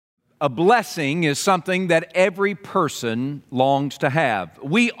A blessing is something that every person longs to have.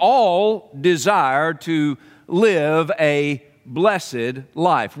 We all desire to live a blessed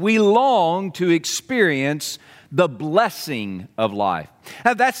life. We long to experience the blessing of life.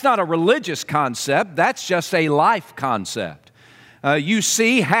 Now, that's not a religious concept, that's just a life concept. You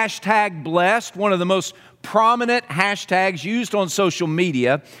see #blessed, one of the most prominent hashtags used on social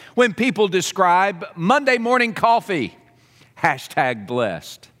media when people describe Monday morning coffee,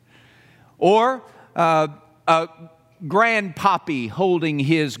 #blessed. Or a grandpappy holding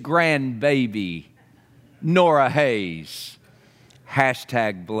his grandbaby, Nora Hayes,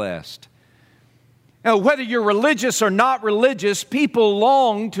 #blessed. Now, whether you're religious or not religious, people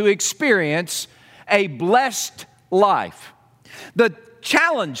long to experience a blessed life. The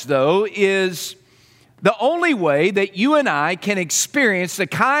challenge, though, is the only way that you and I can experience the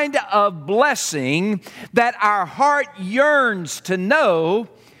kind of blessing that our heart yearns to know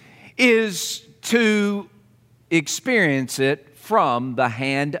is to experience it from the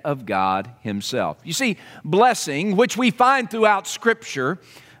hand of God Himself. You see, blessing, which we find throughout Scripture,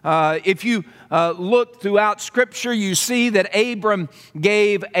 if you look throughout Scripture, you see that Abram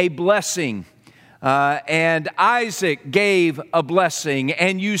gave a blessing. And Isaac gave a blessing.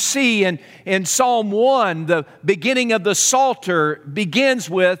 And you see in Psalm 1, the beginning of the Psalter begins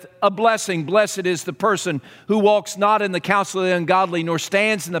with a blessing. Blessed is the person who walks not in the counsel of the ungodly, nor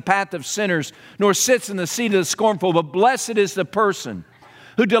stands in the path of sinners, nor sits in the seat of the scornful. But blessed is the person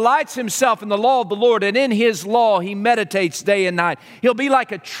who delights himself in the law of the Lord, and in His law he meditates day and night. He'll be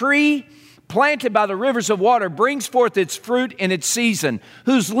like a tree planted by the rivers of water, brings forth its fruit in its season,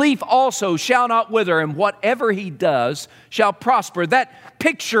 whose leaf also shall not wither, and whatever he does shall prosper. That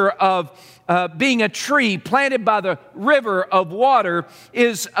picture of being a tree planted by the river of water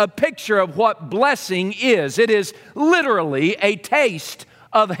is a picture of what blessing is. It is literally a taste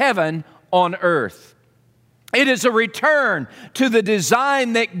of heaven on earth. It is a return to the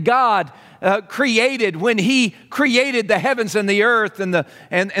design that God created when He created the heavens and the earth and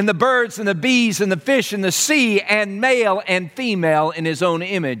the birds and the bees and the fish and the sea, and male and female in His own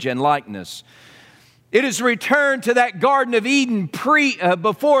image and likeness. It is a return to that Garden of Eden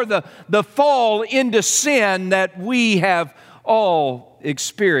before the fall into sin that we have all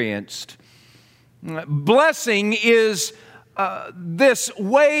experienced. Blessing is this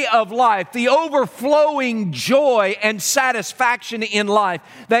way of life, the overflowing joy and satisfaction in life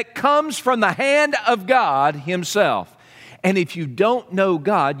that comes from the hand of God Himself. And if you don't know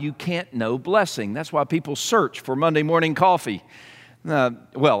God, you can't know blessing. That's why people search for Monday morning coffee.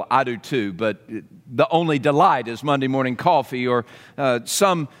 Well, I do too, but the only delight is Monday morning coffee, or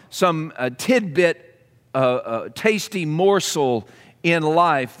some tidbit, tasty morsel in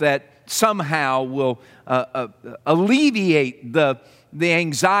life that somehow will alleviate the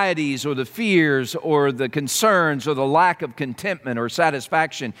anxieties or the fears or the concerns or the lack of contentment or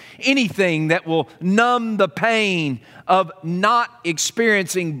satisfaction. Anything that will numb the pain of not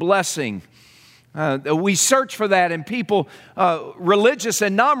experiencing blessing. We search for that, and people, religious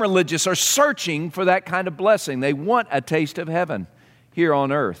and non-religious, are searching for that kind of blessing. They want a taste of heaven here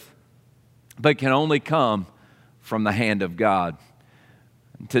on earth, but it can only come from the hand of God.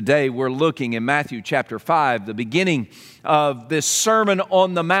 Today we're looking in Matthew chapter 5, the beginning of this Sermon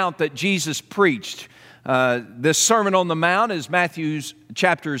on the Mount that Jesus preached. This Sermon on the Mount is Matthew's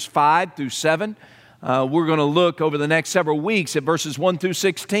chapters 5 through 7. We're going to look over the next several weeks at verses 1 through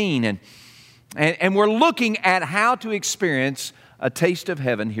 16. And we're looking at how to experience a taste of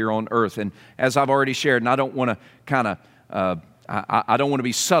heaven here on earth. And as I've already shared, and I don't want to I don't want to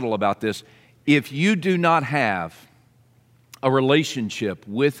be subtle about this, if you do not have a relationship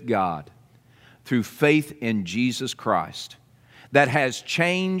with God through faith in Jesus Christ that has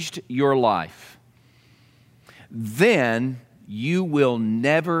changed your life, then you will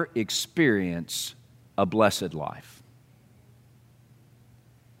never experience a blessed life.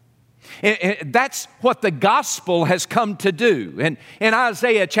 And that's what the gospel has come to do. And in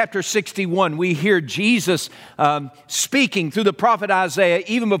Isaiah chapter 61, we hear Jesus speaking through the prophet Isaiah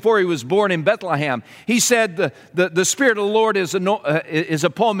even before He was born in Bethlehem. He said, the Spirit of the Lord is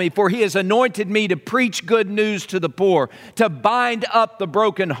upon me, for He has anointed me to preach good news to the poor, to bind up the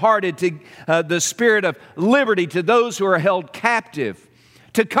brokenhearted, to the spirit of liberty to those who are held captive,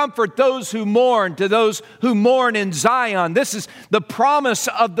 to comfort those who mourn, to those who mourn in Zion. This is the promise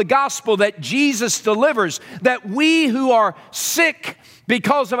of the gospel that Jesus delivers, that we who are sick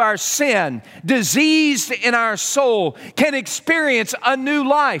because of our sin, diseased in our soul, can experience a new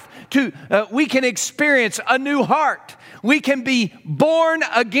life. We can experience a new heart. We can be born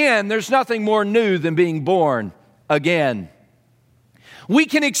again. There's nothing more new than being born again. We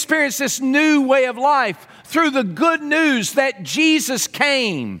can experience this new way of life through the good news that Jesus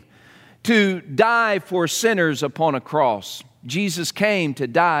came to die for sinners upon a cross. Jesus came to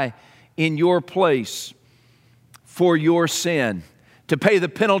die in your place for your sin, to pay the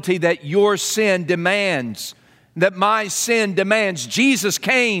penalty that your sin demands, that my sin demands. Jesus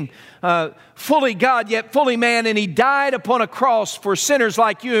came fully God, yet fully man, and He died upon a cross for sinners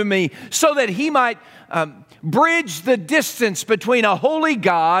like you and me, so that He might bridge the distance between a holy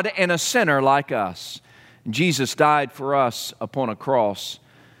God and a sinner like us. Jesus died for us upon a cross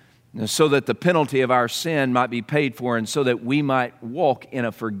so that the penalty of our sin might be paid for, and so that we might walk in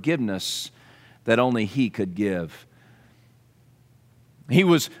a forgiveness that only He could give. He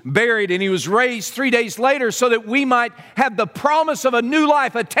was buried and He was raised 3 days later so that we might have the promise of a new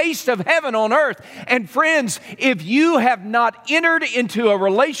life, a taste of heaven on earth. And friends, if you have not entered into a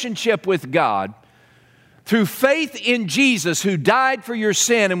relationship with God through faith in Jesus, who died for your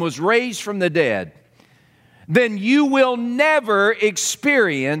sin and was raised from the dead, then you will never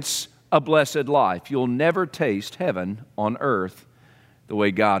experience a blessed life. You'll never taste heaven on earth the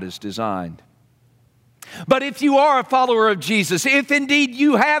way God is designed. But if you are a follower of Jesus, if indeed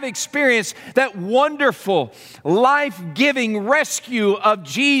you have experienced that wonderful, life-giving rescue of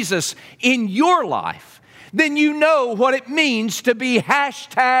Jesus in your life, then you know what it means to be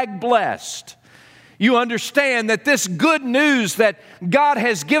 #blessed. You understand that this good news that God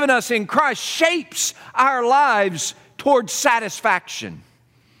has given us in Christ shapes our lives toward satisfaction,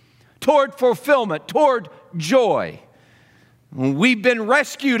 toward fulfillment, toward joy. We've been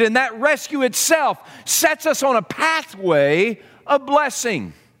rescued, and that rescue itself sets us on a pathway of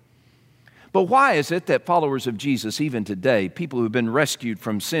blessing. But why is it that followers of Jesus, even today, people who have been rescued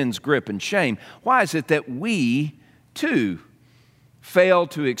from sin's grip and shame, why is it that we, too, fail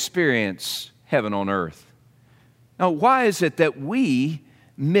to experience heaven on earth? Now, why is it that we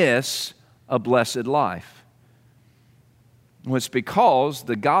miss a blessed life? Well, it's because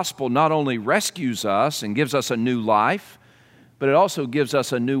the gospel not only rescues us and gives us a new life, but it also gives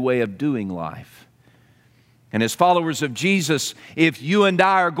us a new way of doing life. And as followers of Jesus, if you and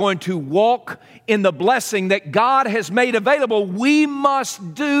I are going to walk in the blessing that God has made available, we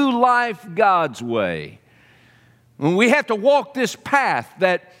must do life God's way. We have to walk this path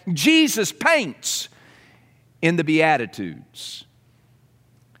that Jesus paints in the Beatitudes.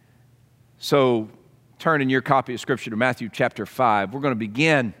 So turn in your copy of Scripture to Matthew chapter 5. We're going to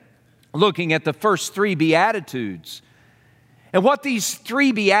begin looking at the first 3 Beatitudes. And what these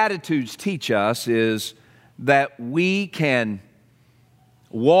 3 Beatitudes teach us is that we can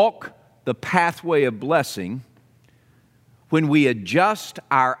walk the pathway of blessing when we adjust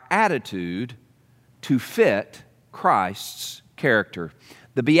our attitude to fit Christ's character.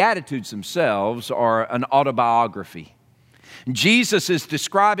 The Beatitudes themselves are an autobiography. Jesus is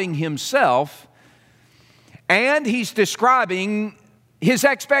describing Himself, and He's describing His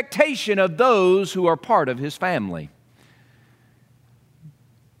expectation of those who are part of His family.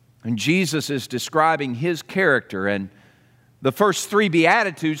 And Jesus is describing His character, and the first 3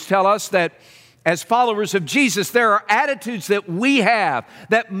 Beatitudes tell us that as followers of Jesus, there are attitudes that we have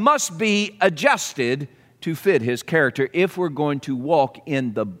that must be adjusted to fit His character if we're going to walk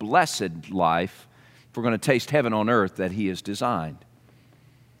in the blessed life, if we're going to taste heaven on earth that He has designed.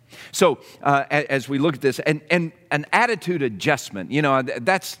 So as we look at this, and an attitude adjustment,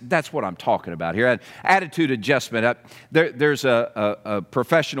 that's what I'm talking about here. An attitude adjustment. There's a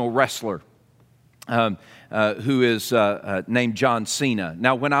professional wrestler who is named John Cena.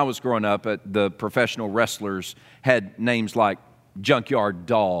 Now, when I was growing up, the professional wrestlers had names like Junkyard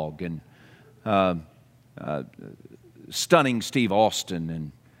Dog and Stunning Steve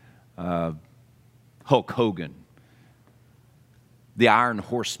Austin and Hulk Hogan, the Iron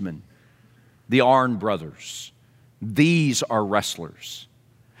Horsemen, the Arn Brothers. These are wrestlers.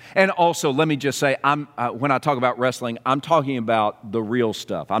 And also, let me just say, when I talk about wrestling, I'm talking about the real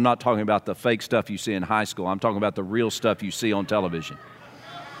stuff. I'm not talking about the fake stuff you see in high school. I'm talking about the real stuff you see on television.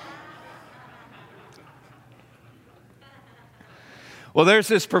 Well, there's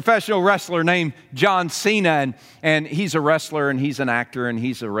this professional wrestler named John Cena, and he's a wrestler, and he's an actor, and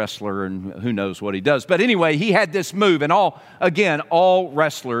he's a wrestler, and who knows what he does. But anyway, he had this move, and all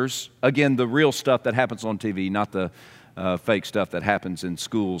wrestlers, again, the real stuff that happens on TV, not the fake stuff that happens in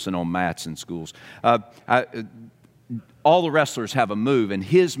schools and on mats in schools. All the wrestlers have a move, and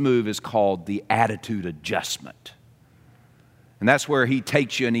his move is called the attitude adjustment. And that's where he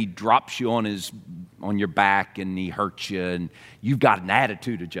takes you and he drops you on your back and he hurts you, and you've got an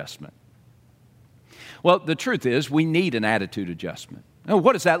attitude adjustment. Well, the truth is we need an attitude adjustment. Now,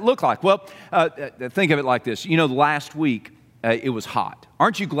 what does that look like? Well, think of it like this. Last week it was hot.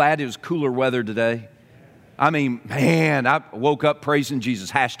 Aren't you glad it was cooler weather today? I mean, man, I woke up praising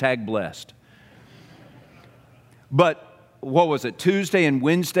Jesus, #blessed. But what was it, Tuesday and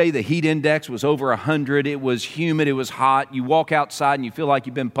Wednesday, the heat index was over 100. It was humid, it was hot. You walk outside and you feel like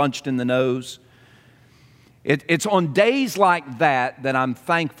you've been punched in the nose. It's on days like that that I'm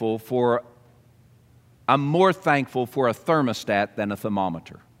more thankful for a thermostat than a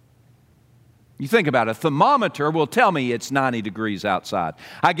thermometer. You think about it, a thermometer will tell me it's 90 degrees outside.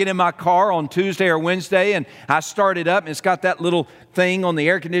 I get in my car on Tuesday or Wednesday and I start it up and it's got that little thing on the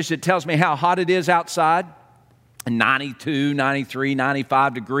air conditioner that tells me how hot it is outside. 92, 93,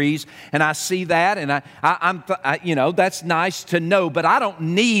 95 degrees, and I see that, and I'm that's nice to know, but I don't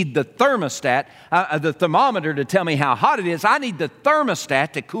need the thermostat, the thermometer to tell me how hot it is. I need the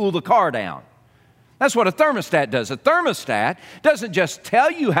thermostat to cool the car down. That's what a thermostat does. A thermostat doesn't just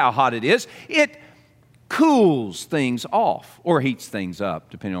tell you how hot it is, it cools things off or heats things up,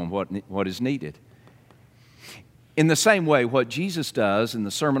 depending on what is needed. In the same way, what Jesus does in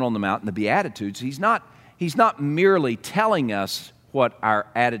the Sermon on the Mount and the Beatitudes, He's not merely telling us what our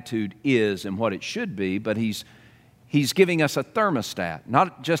attitude is and what it should be, but He's giving us a thermostat,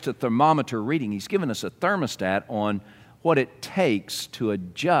 not just a thermometer reading. He's given us a thermostat on what it takes to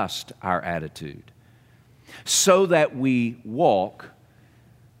adjust our attitude so that we walk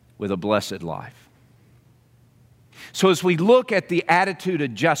with a blessed life. So as we look at the attitude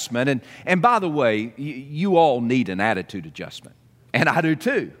adjustment, and by the way, you all need an attitude adjustment, and I do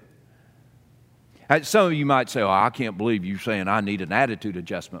too. Some of you might say, I can't believe you're saying I need an attitude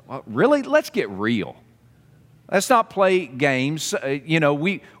adjustment. Well, really? Let's get real. Let's not play games.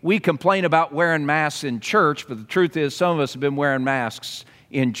 We complain about wearing masks in church, but the truth is some of us have been wearing masks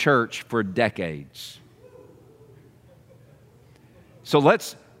in church for decades. So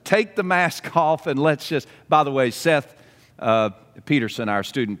let's take the mask off and let's just, by the way, Seth Peterson, our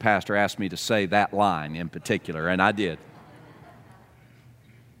student pastor, asked me to say that line in particular, and I did.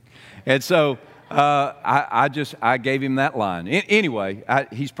 And so I gave him that line. Anyway,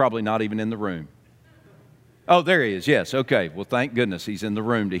 he's probably not even in the room. Oh, there he is. Yes. Okay. Well, thank goodness he's in the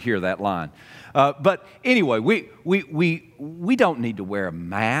room to hear that line. But anyway, we don't need to wear a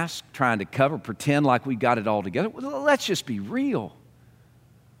mask trying to pretend like we got it all together. Well, let's just be real.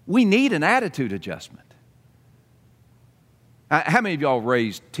 We need an attitude adjustment. How many of y'all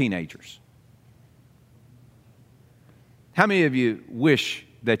raised teenagers? How many of you wish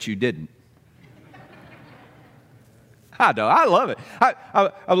that you didn't? I know. I love it.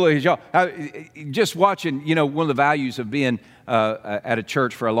 I believe y'all. Just watching, one of the values of being at a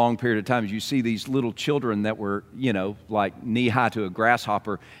church for a long period of time is you see these little children that were, like knee-high to a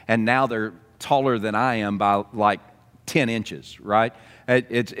grasshopper, and now they're taller than I am by like 10 inches, right?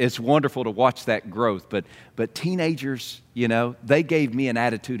 It's wonderful to watch that growth. But teenagers, they gave me an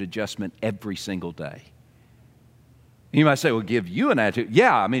attitude adjustment every single day. You might say, well, give you an attitude.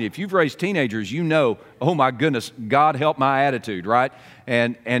 Yeah, I mean, if you've raised teenagers, oh my goodness, God help my attitude, right?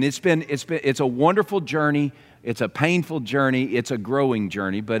 And it's a wonderful journey. It's a painful journey. It's a growing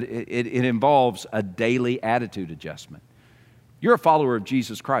journey, but it involves a daily attitude adjustment. You're a follower of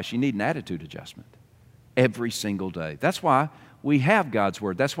Jesus Christ. You need an attitude adjustment every single day. That's why we have God's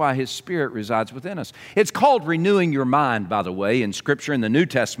Word. That's why His Spirit resides within us. It's called renewing your mind, by the way, in Scripture in the New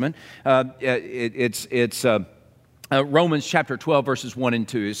Testament. Romans chapter 12, verses 1 and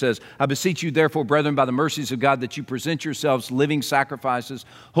 2. It says, I beseech you, therefore, brethren, by the mercies of God, that you present yourselves living sacrifices,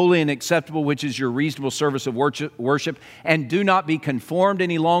 holy and acceptable, which is your reasonable service of worship, and do not be conformed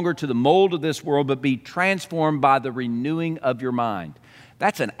any longer to the mold of this world, but be transformed by the renewing of your mind.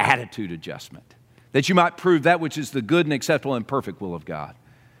 That's an attitude adjustment, that you might prove that which is the good and acceptable and perfect will of God.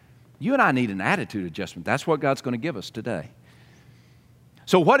 You and I need an attitude adjustment. That's what God's going to give us today.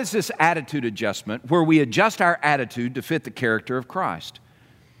 So what is this attitude adjustment where we adjust our attitude to fit the character of Christ?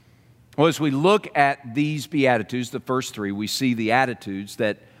 Well, as we look at these Beatitudes, the first three, we see the attitudes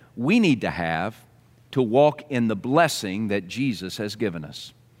that we need to have to walk in the blessing that Jesus has given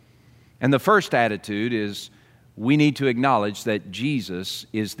us. And the first attitude is we need to acknowledge that Jesus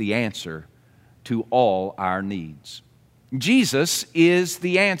is the answer to all our needs. Jesus is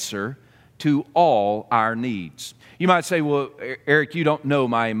the answer to all our needs. You might say, well, Eric, you don't know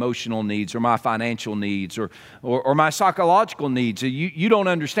my emotional needs or my financial needs or my psychological needs. You don't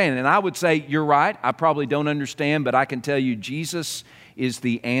understand. And I would say, you're right, I probably don't understand, but I can tell you Jesus is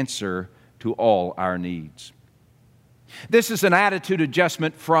the answer to all our needs. This is an attitude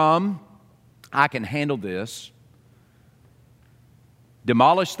adjustment from, I can handle this,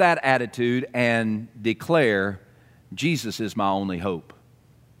 demolish that attitude and declare, Jesus is my only hope.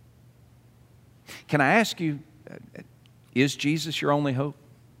 Can I ask you, Is Jesus your only hope?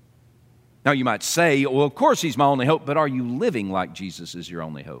 Now you might say, well, of course He's my only hope, but are you living like Jesus is your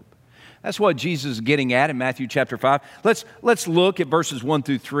only hope? That's what Jesus is getting at in Matthew chapter 5. Let's look at verses 1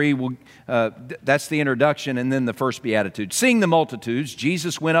 through 3. That's the introduction and then the first beatitude. Seeing the multitudes,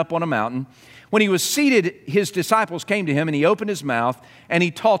 Jesus went up on a mountain. When He was seated, His disciples came to Him, and He opened His mouth, and He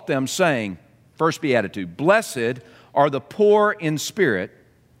taught them, saying, first beatitude, blessed are the poor in spirit,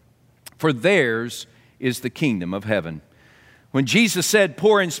 for theirs is the kingdom of heaven. When Jesus said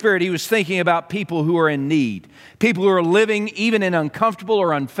poor in spirit, He was thinking about people who are in need, people who are living even in uncomfortable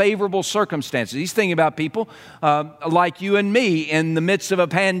or unfavorable circumstances. He's thinking about people like you and me in the midst of a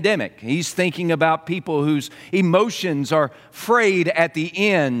pandemic. He's thinking about people whose emotions are frayed at the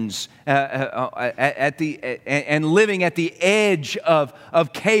ends, and living at the edge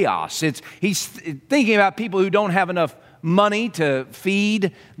of chaos. He's thinking about people who don't have enough money to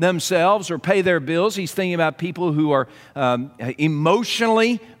feed themselves or pay their bills. He's thinking about people who are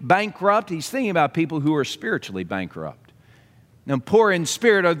emotionally bankrupt. He's thinking about people who are spiritually bankrupt. Now, poor in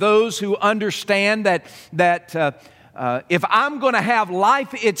spirit are those who understand that if I'm going to have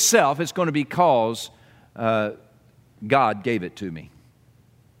life itself, it's going to be because God gave it to me.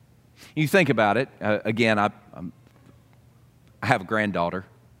 You think about it. Again, I have a granddaughter.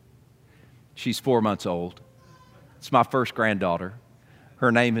 She's 4 months old. It's my first granddaughter.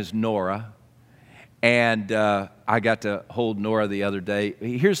 Her name is Nora. And I got to hold Nora the other day.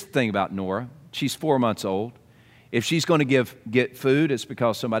 Here's the thing about Nora. She's 4 months old. If she's going to get food, it's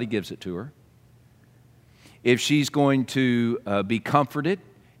because somebody gives it to her. If she's going to be comforted,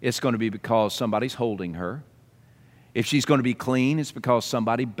 it's going to be because somebody's holding her. If she's going to be clean, it's because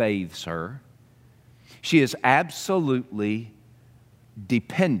somebody bathes her. She is absolutely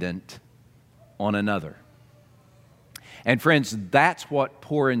dependent on another. And friends, that's what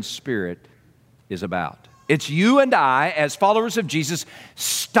poor in spirit is about. It's you and I, as followers of Jesus,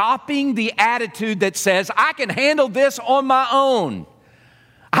 stopping the attitude that says, I can handle this on my own.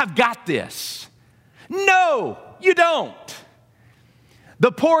 I've got this. No, you don't.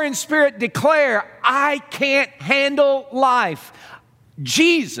 The poor in spirit declare, I can't handle life.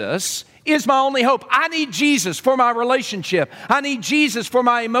 Jesus is my only hope. I need Jesus for my relationship. I need Jesus for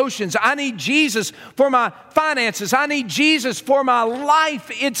my emotions. I need Jesus for my finances. I need Jesus for my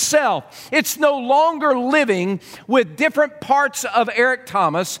life itself. It's no longer living with different parts of Eric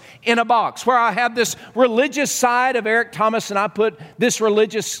Thomas in a box, where I have this religious side of Eric Thomas and I put this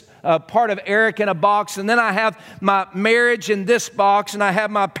religious part of Eric in a box, and then I have my marriage in this box, and I have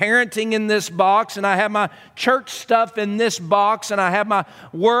my parenting in this box, and I have my church stuff in this box, and I have my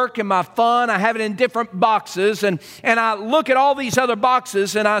work and my fun. I have it in different boxes, and I look at all these other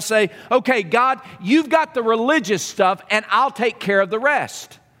boxes and I say, okay, God, you've got the religious stuff and I'll take care of the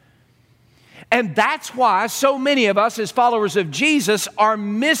rest. And that's why so many of us as followers of Jesus are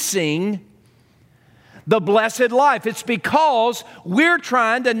missing the blessed life. It's because we're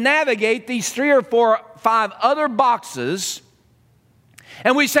trying to navigate these 3 or 4 or 5 other boxes,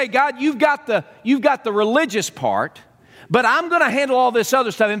 and we say, God, you've got the religious part, but I'm going to handle all this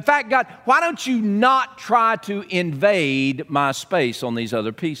other stuff. In fact, God, why don't you not try to invade my space on these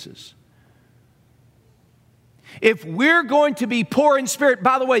other pieces? If we're going to be poor in spirit,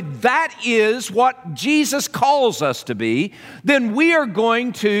 by the way, that is what Jesus calls us to be, then we are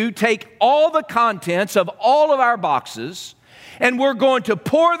going to take all the contents of all of our boxes and we're going to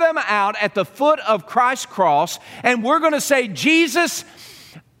pour them out at the foot of Christ's cross, and we're going to say, Jesus,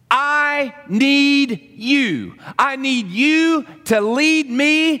 I need you. I need you to lead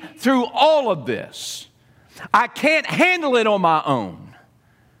me through all of this. I can't handle it on my own.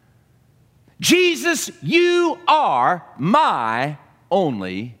 Jesus, you are my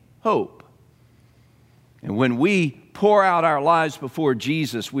only hope. And when we pour out our lives before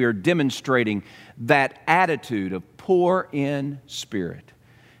Jesus, we are demonstrating that attitude of poor in spirit.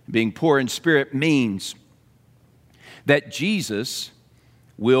 Being poor in spirit means that Jesus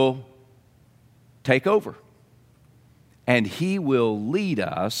will take over, and He will lead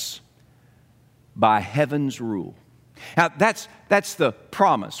us by heaven's rule. Now, that's the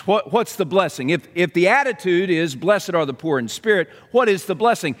promise. What's the blessing? If the attitude is, blessed are the poor in spirit, what is the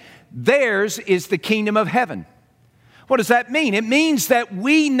blessing? Theirs is the kingdom of heaven. What does that mean? It means that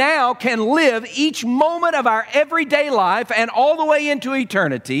we now can live each moment of our everyday life and all the way into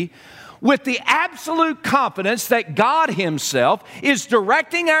eternity with the absolute confidence that God Himself is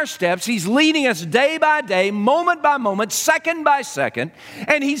directing our steps. He's leading us day by day, moment by moment, second by second,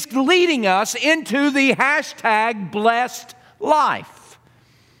 and He's leading us into the hashtag blessed life.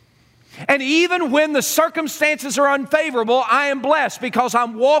 And even when the circumstances are unfavorable, I am blessed because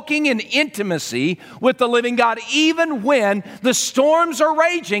I'm walking in intimacy with the living God. Even when the storms are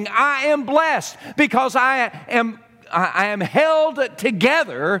raging, I am blessed because I am held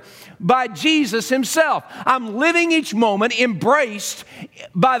together by Jesus Himself. I'm living each moment embraced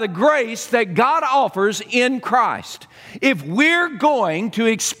by the grace that God offers in Christ. If we're going to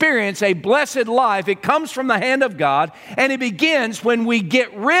experience a blessed life, it comes from the hand of God, and it begins when we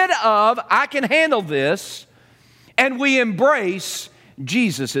get rid of, I can handle this, and we embrace,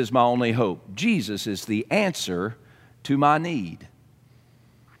 Jesus is my only hope. Jesus is the answer to my need.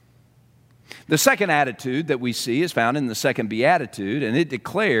 The second attitude that we see is found in the second beatitude, and it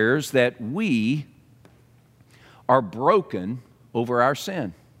declares that we are broken over our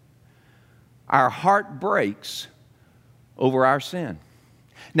sin. Our heart breaks over our sin.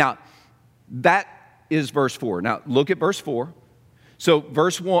 Now, that is verse 4. Now, look at verse 4. So,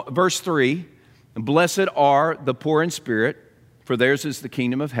 verse 3, blessed are the poor in spirit, for theirs is the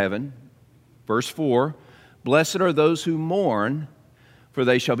kingdom of heaven. Verse 4, blessed are those who mourn, for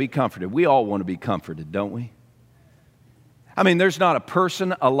they shall be comforted. We all want to be comforted, don't we? I mean, there's not a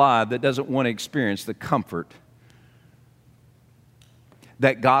person alive that doesn't want to experience the comfort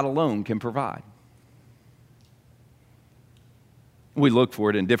that God alone can provide. We look for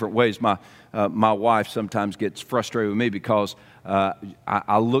it in different ways. My wife sometimes gets frustrated with me because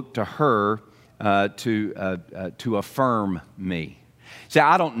I look to her to affirm me. See,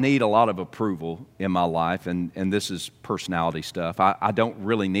 I don't need a lot of approval in my life, and this is personality stuff. I don't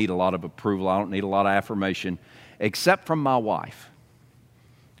really need a lot of approval. I don't need a lot of affirmation, except from my wife.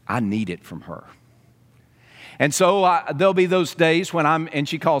 I need it from her. And so there'll be those days when and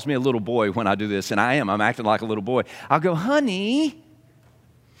she calls me a little boy when I do this, and I'm acting like a little boy. I'll go, honey,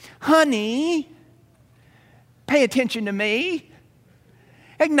 pay attention to me,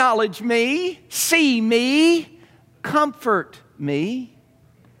 acknowledge me, see me, comfort me.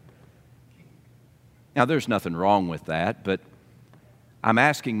 Now, there's nothing wrong with that, but I'm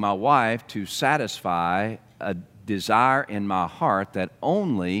asking my wife to satisfy a desire in my heart that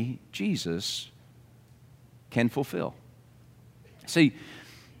only Jesus can fulfill. See,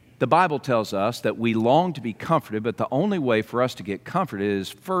 the Bible tells us that we long to be comforted, but the only way for us to get comforted is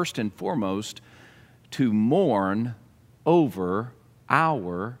first and foremost to mourn over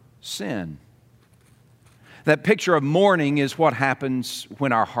our sin. That picture of mourning is what happens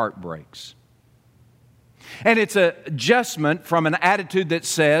when our heart breaks. And it's an adjustment from an attitude that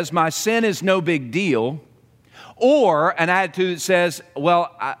says, my sin is no big deal, or an attitude that says,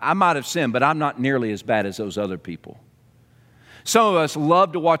 well, I might have sinned, but I'm not nearly as bad as those other people. Some of us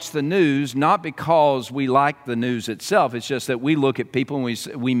love to watch the news, not because we like the news itself. It's just that we look at people and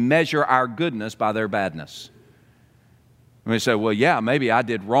we measure our goodness by their badness. And we say, well, yeah, maybe I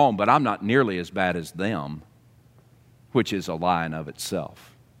did wrong, but I'm not nearly as bad as them, which is a lie in of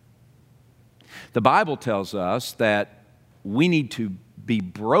itself. The Bible tells us that we need to be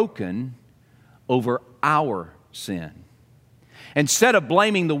broken over our sin. Instead of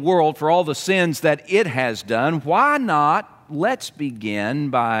blaming the world for all the sins that it has done, why not let's begin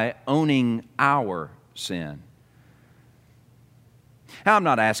by owning our sin? Now, I'm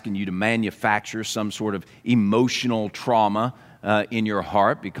not asking you to manufacture some sort of emotional trauma in your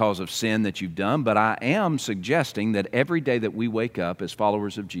heart because of sin that you've done, but I am suggesting that every day that we wake up as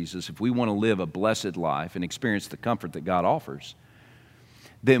followers of Jesus, if we want to live a blessed life and experience the comfort that God offers,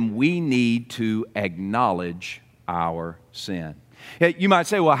 then we need to acknowledge our sin. You might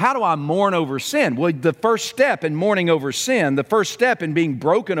say, well, how do I mourn over sin? Well, the first step in mourning over sin, the first step in being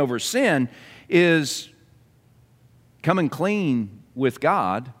broken over sin is coming clean with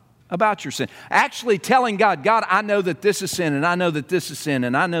God about your sin. Actually telling God, God, I know that this is sin, and I know that this is sin,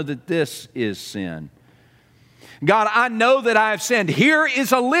 and I know that this is sin. God, I know that I have sinned. Here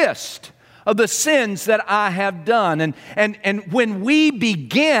is a list of the sins that I have done. And when we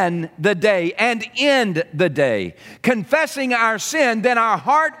begin the day and end the day confessing our sin, then our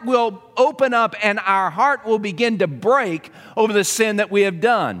heart will open up and our heart will begin to break over the sin that we have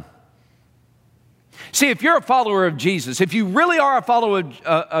done. See, if you're a follower of Jesus, if you really are a follower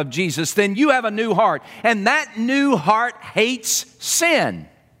of Jesus, then you have a new heart. And that new heart hates sin.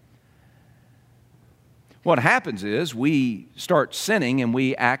 What happens is we start sinning and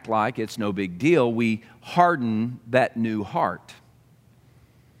we act like it's no big deal. We harden that new heart.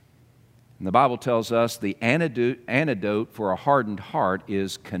 And the Bible tells us the antidote for a hardened heart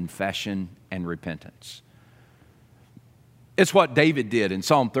is confession and repentance. It's what David did in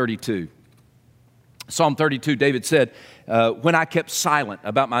Psalm 32. Psalm 32, David said, when I kept silent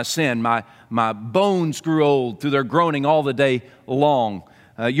about my sin, my bones grew old through their groaning all the day long.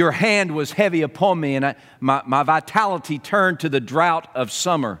 Your hand was heavy upon me, and my vitality turned to the drought of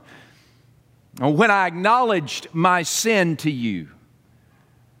summer. When I acknowledged my sin to you,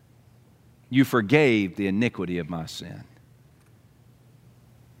 you forgave the iniquity of my sin.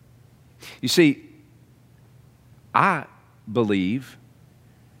 You see, I believe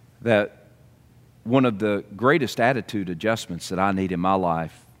that one of the greatest attitude adjustments that I need in my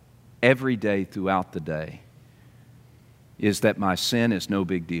life every day throughout the day is that my sin is no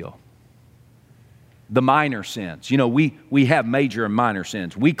big deal. The minor sins. You know, we have major and minor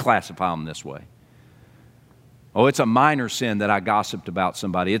sins. We classify them this way. Oh, it's a minor sin that I gossiped about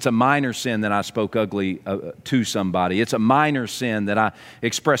somebody. It's a minor sin that I spoke ugly to somebody. It's a minor sin that I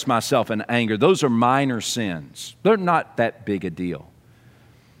expressed myself in anger. Those are minor sins. They're not that big a deal.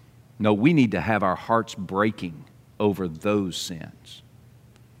 No, we need to have our hearts breaking over those sins.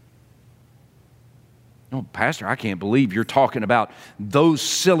 Oh, Pastor, I can't believe you're talking about those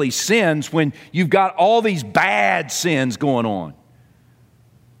silly sins when you've got all these bad sins going on.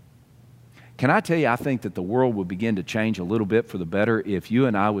 Can I tell you, I think that the world would begin to change a little bit for the better if you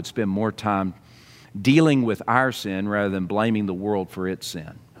and I would spend more time dealing with our sin rather than blaming the world for its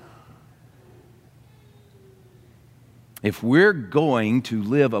sin. If we're going to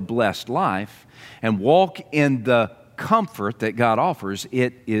live a blessed life and walk in the comfort that God offers,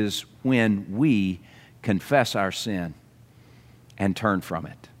 it is when we confess our sin and turn from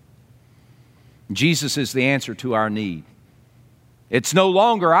it. Jesus is the answer to our need. It's no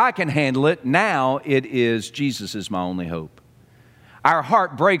longer I can handle it. Now it is Jesus is my only hope. Our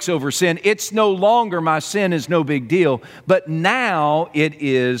heart breaks over sin. It's no longer my sin is no big deal, but now it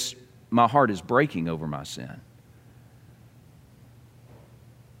is my heart is breaking over my sin.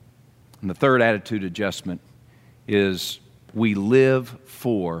 And the third attitude adjustment is we live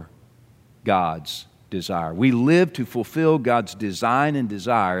for God's desire. We live to fulfill God's design and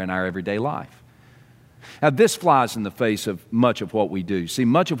desire in our everyday life. Now, this flies in the face of much of what we do. See,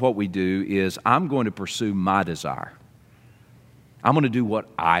 much of what we do is I'm going to pursue my desire. I'm going to do what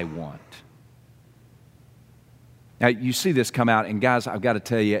I want. Now, you see this come out, and guys, I've got to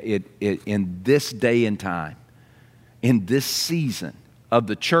tell you, in this day and time, in this season of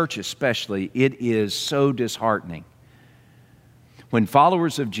the church especially, it is so disheartening when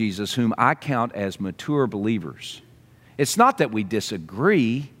followers of Jesus, whom I count as mature believers, it's not that we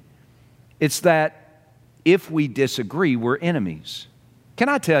disagree, it's that if we disagree, we're enemies. Can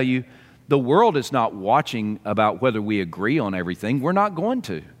I tell you, the world is not watching about whether we agree on everything. We're not going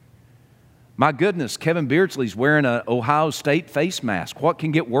to. My goodness, Kevin Beardsley's wearing an Ohio State face mask. What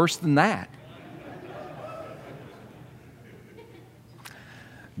can get worse than that?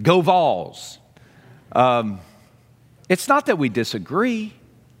 Go Vols. It's not that we disagree.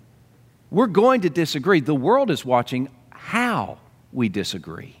 We're going to disagree. The world is watching how we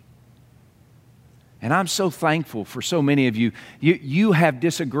disagree. And I'm so thankful for so many of you. You have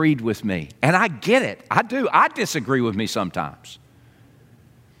disagreed with me. And I get it. I do. I disagree with me sometimes.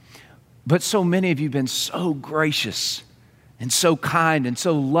 But so many of you have been so gracious and so kind and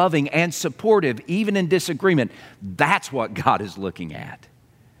so loving and supportive, even in disagreement. That's what God is looking at.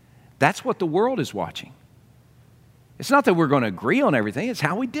 That's what the world is watching. It's not that we're going to agree on everything. It's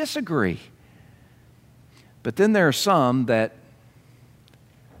how we disagree. But then there are some that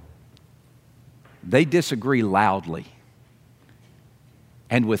they disagree loudly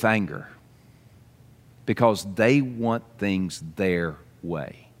and with anger because they want things their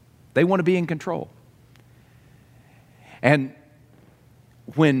way. They want to be in control. And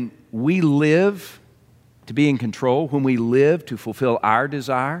when we live to be in control, when we live to fulfill our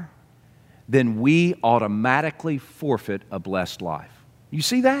desire, then we automatically forfeit a blessed life. You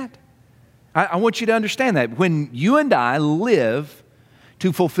see that? I want you to understand that. When you and I live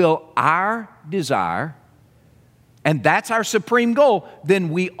to fulfill our desire, and that's our supreme goal, then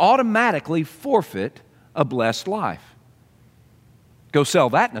we automatically forfeit a blessed life. Go sell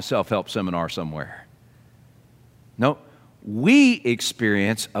that in a self-help seminar somewhere. No, we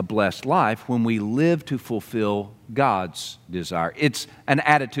experience a blessed life when we live to fulfill God's desire. It's an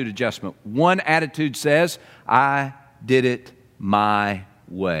attitude adjustment. One attitude says, I did it my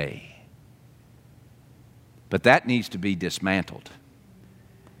way. But that needs to be dismantled.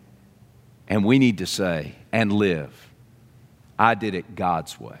 And we need to say and live, I did it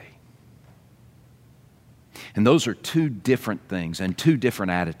God's way. And those are two different things and two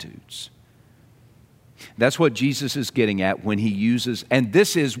different attitudes. That's what Jesus is getting at when he uses, and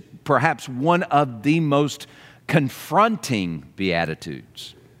this is perhaps one of the most confronting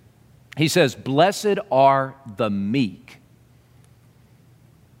beatitudes. He says, blessed are the meek,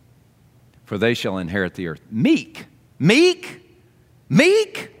 for they shall inherit the earth. Meek. Meek?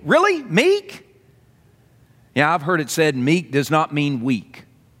 Meek? Really? Meek? Yeah, I've heard it said meek does not mean weak.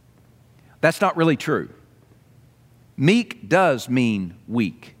 That's not really true. Meek does mean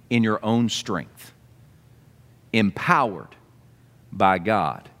weak in your own strength, empowered by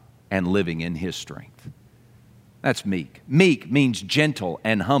God and living in His strength. That's meek. Meek means gentle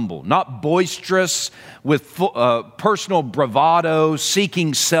and humble, not boisterous with personal bravado,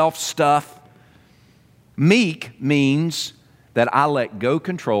 seeking self stuff. Meek means that I let go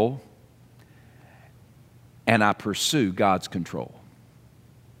control and I pursue God's control.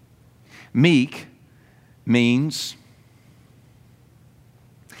 Meek means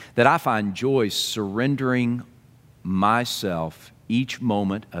that I find joy surrendering myself each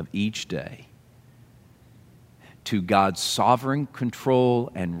moment of each day to God's sovereign control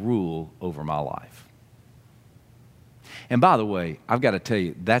and rule over my life. And by the way, I've got to tell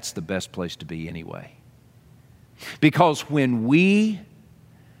you, that's the best place to be anyway. Because when we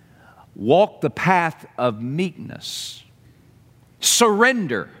walk the path of meekness,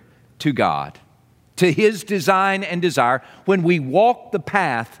 surrender to God, to His design and desire, when we walk the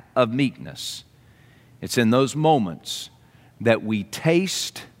path of meekness, it's in those moments that we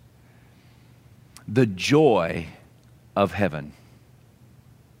taste the joy of heaven.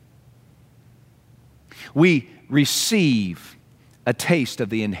 We receive a taste of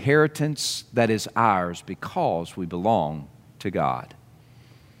the inheritance that is ours because we belong to God.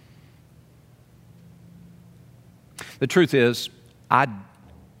 The truth is, I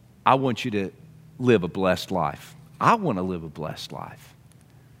want you to live a blessed life. I want to live a blessed life.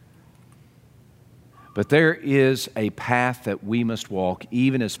 But there is a path that we must walk,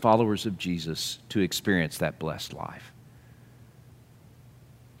 even as followers of Jesus, to experience that blessed life.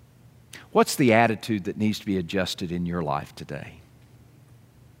 What's the attitude that needs to be adjusted in your life today?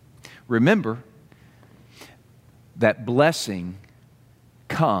 Remember that blessing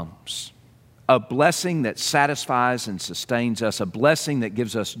comes. A blessing that satisfies and sustains us, a blessing that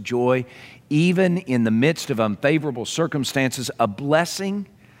gives us joy even in the midst of unfavorable circumstances, a blessing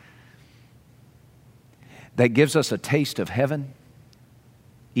that gives us a taste of heaven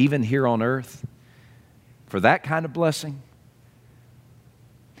even here on earth. For that kind of blessing,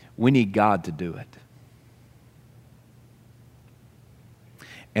 we need God to do it.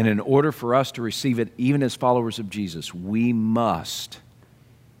 And in order for us to receive it, even as followers of Jesus, we must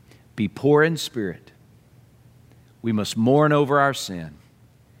be poor in spirit. We must mourn over our sin.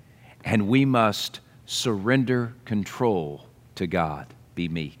 And we must surrender control to God. Be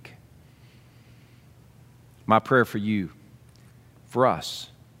meek. My prayer for you, for us,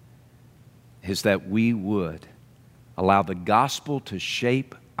 is that we would allow the gospel to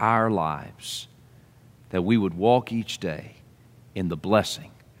shape our lives, that we would walk each day in the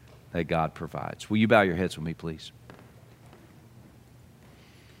blessing that God provides. Will you bow your heads with me, please?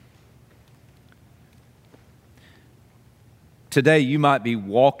 Today, you might be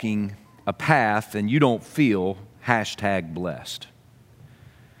walking a path and you don't feel #blessed.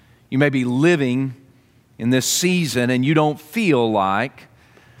 You may be living in this season and you don't feel like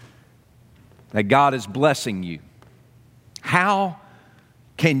that God is blessing you. How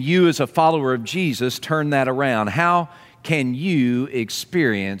can you, as a follower of Jesus, turn that around? How can you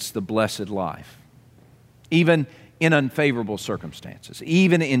experience the blessed life? Even in unfavorable circumstances,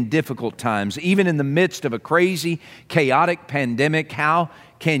 even in difficult times, even in the midst of a crazy, chaotic pandemic, how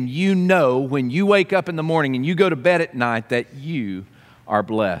can you know when you wake up in the morning and you go to bed at night that you are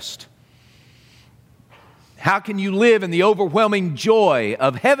blessed? How can you live in the overwhelming joy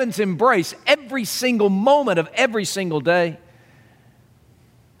of heaven's embrace every single moment of every single day?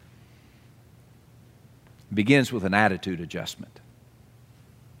 It begins with an attitude adjustment.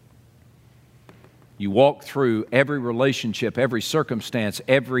 You walk through every relationship, every circumstance,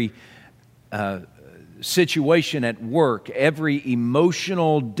 every situation at work, every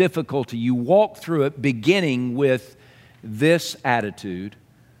emotional difficulty. You walk through it beginning with this attitude: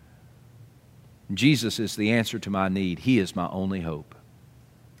 Jesus is the answer to my need. He is my only hope.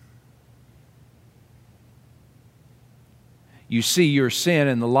 You see your sin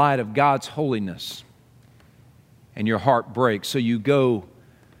in the light of God's holiness, and your heart breaks. So you go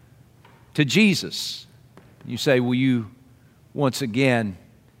to Jesus. You say, will you once again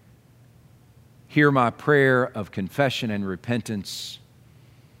hear my prayer of confession and repentance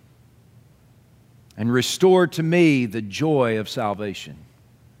and restore to me the joy of salvation?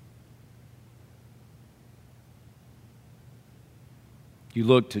 You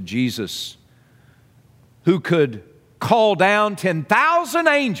look to Jesus, who could call down 10,000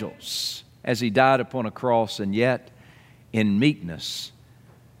 angels as He died upon a cross, and yet in meekness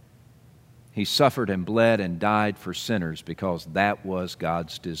He suffered and bled and died for sinners because that was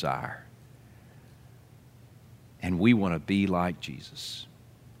God's desire. And we want to be like Jesus.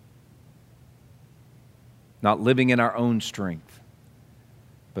 Not living in our own strength,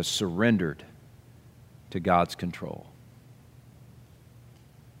 but surrendered to God's control.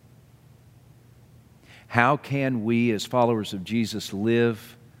 How can we as followers of Jesus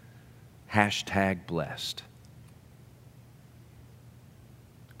live #blessed?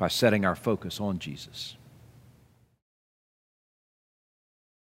 By setting our focus on Jesus.